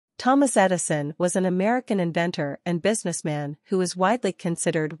Thomas Edison was an American inventor and businessman who is widely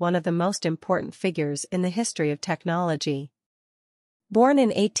considered one of the most important figures in the history of technology. Born in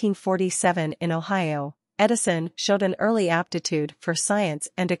 1847 in Ohio, Edison showed an early aptitude for science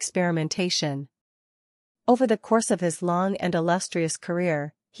and experimentation. Over the course of his long and illustrious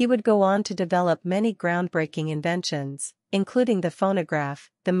career, he would go on to develop many groundbreaking inventions, including the phonograph,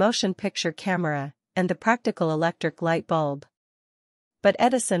 the motion picture camera, and the practical electric light bulb. But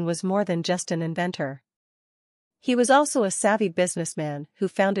Edison was more than just an inventor. He was also a savvy businessman who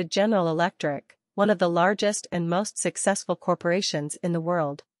founded General Electric, one of the largest and most successful corporations in the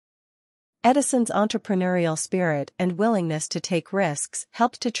world. Edison's entrepreneurial spirit and willingness to take risks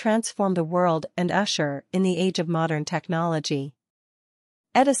helped to transform the world and usher in the age of modern technology.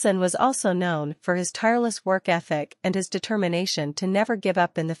 Edison was also known for his tireless work ethic and his determination to never give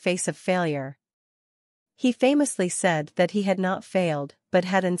up in the face of failure. He famously said that he had not failed, but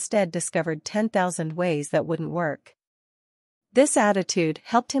had instead discovered 10,000 ways that wouldn't work. This attitude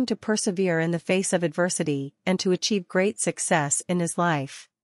helped him to persevere in the face of adversity and to achieve great success in his life.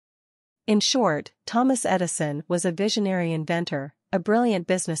 In short, Thomas Edison was a visionary inventor, a brilliant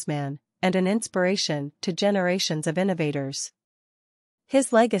businessman, and an inspiration to generations of innovators.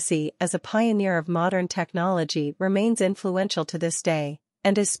 His legacy as a pioneer of modern technology remains influential to this day,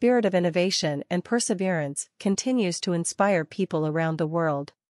 and his spirit of innovation and perseverance continues to inspire people around the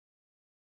world.